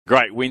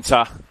Great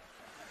winter.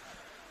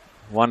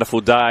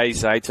 Wonderful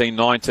days, 18,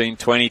 19,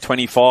 20,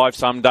 25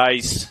 some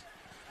days.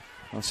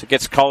 Once it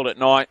gets cold at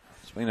night,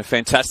 it's been a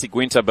fantastic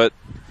winter, but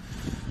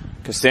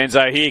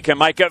Costanzo here can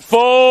make it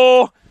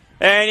 4,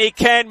 and he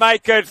can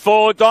make it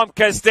 4. Dom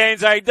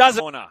Costanzo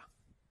doesn't.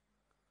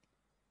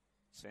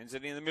 Sends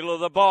it in the middle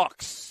of the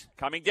box.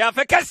 Coming down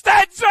for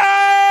Costanzo!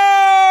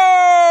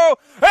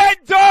 And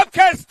Dom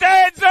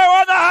Costanzo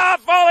on the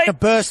half volley! A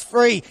burst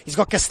free. He's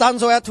got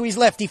Costanzo out to his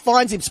left. He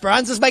finds him.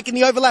 Speranza's making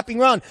the overlapping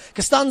run.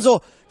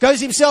 Costanzo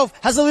goes himself,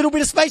 has a little bit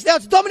of space now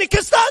to Domenic.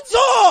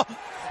 Costanzo!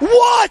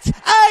 What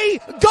a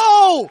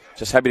goal!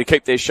 Just happy to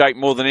keep their shape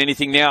more than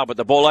anything now, but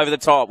the ball over the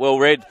top, well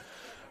read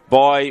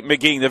by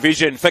McGing. The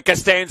vision for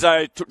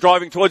Costanzo,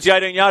 driving towards the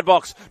 18-yard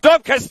box.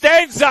 Dom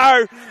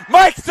Costanzo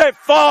makes it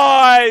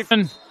 5!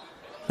 And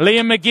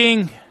Liam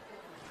McGing.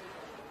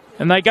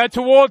 And they go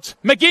towards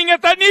McGing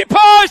at that near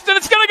post, and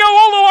it's going to go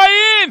all the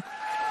way in.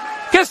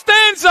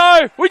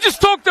 Costanzo, we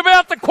just talked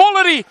about the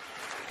quality.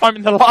 I'm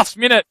in the last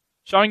minute,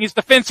 showing his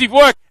defensive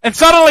work, and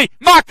suddenly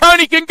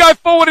Marconi can go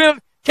forward in a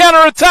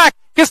counter-attack.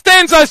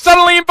 Costanzo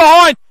suddenly in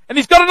behind, and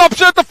he's got an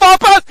option at the far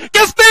post.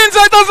 Costanzo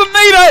doesn't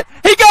need it.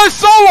 He goes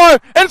solo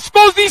and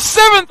scores his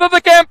 7th of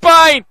the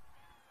campaign.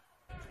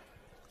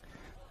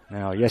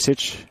 Now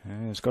Jesic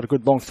has got a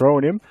good long throw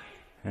in him,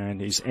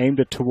 and he's aimed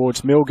it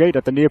towards Millgate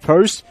at the near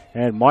post,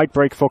 and might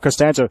break for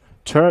Costanzo.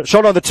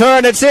 Shot on the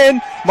turn, it's in.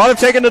 Might have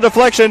taken the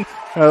deflection.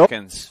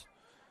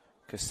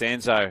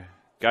 Costanzo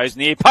goes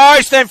near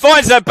post and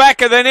finds the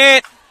back of the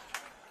net.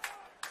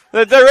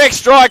 The direct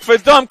strike for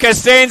Dom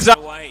Costanzo.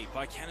 Away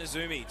by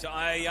Kanazumi to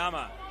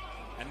Ayayama.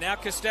 And now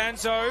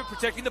Costanzo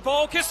protecting the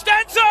ball.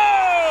 Costanzo!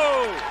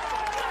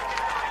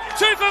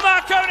 2 for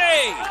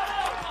Marconi!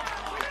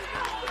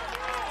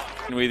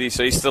 With his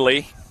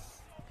easterly.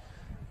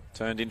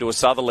 Turned into a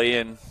southerly,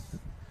 and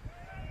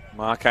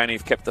Marconi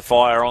have kept the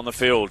fire on the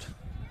field.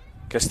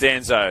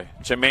 Costanzo,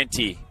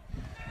 Cementi.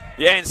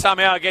 Yeah, and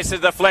somehow gets the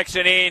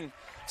deflection in.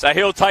 So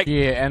he'll take...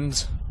 Yeah,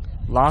 and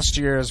last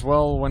year as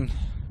well when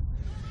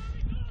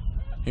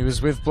he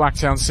was with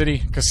Blacktown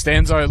City,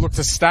 Costanzo looked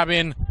to stab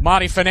in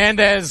Marty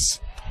Fernandez.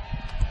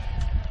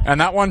 And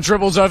that one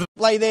dribbles over.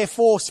 Play there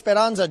for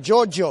Speranza.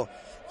 Giorgio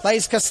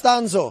plays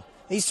Costanzo.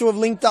 These two have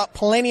linked up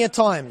plenty of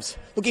times.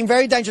 Looking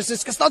very dangerous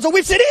as Costanzo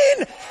whips it in!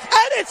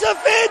 And it's a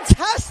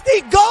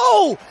fantastic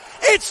goal!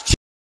 It's...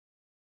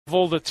 Of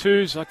all the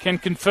twos, I can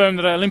confirm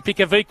that Olympic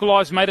have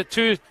equalised, made it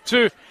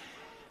 2-2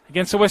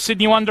 against the West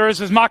Sydney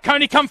Wanderers as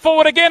Marconi come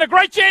forward again. A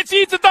great chance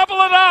here to double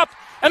it up,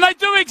 and they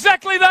do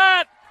exactly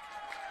that.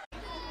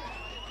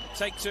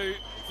 Take 2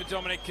 for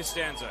Domenic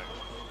Costanzo.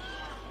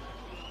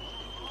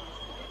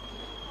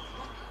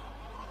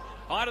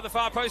 High to the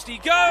far post he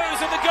goes,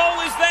 and the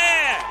goal is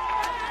there.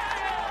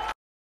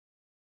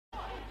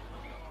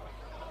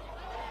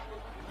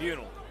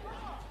 Bunel.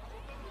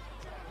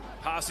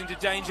 Pass into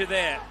danger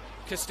there.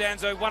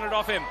 Costanzo won it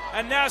off him.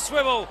 And now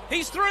Swivel.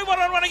 He's through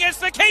 1-on-1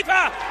 against the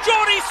keeper.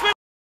 Geordie Swivel.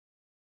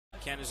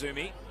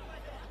 Kanazumi.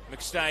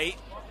 McStay.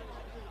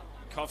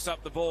 Coughs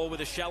up the ball with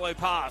a shallow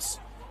pass.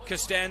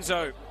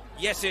 Costanzo.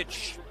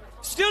 Jesic.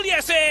 Still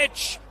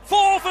Jesic.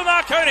 4 for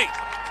Marconi.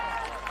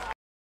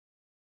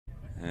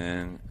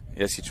 And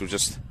Jesic will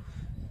just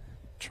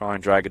try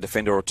and drag a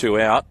defender or 2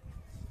 out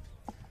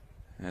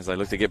as they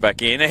look to get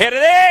back in. Ahead of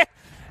there!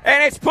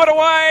 And it's put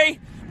away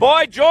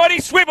by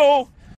Geordie Swivel.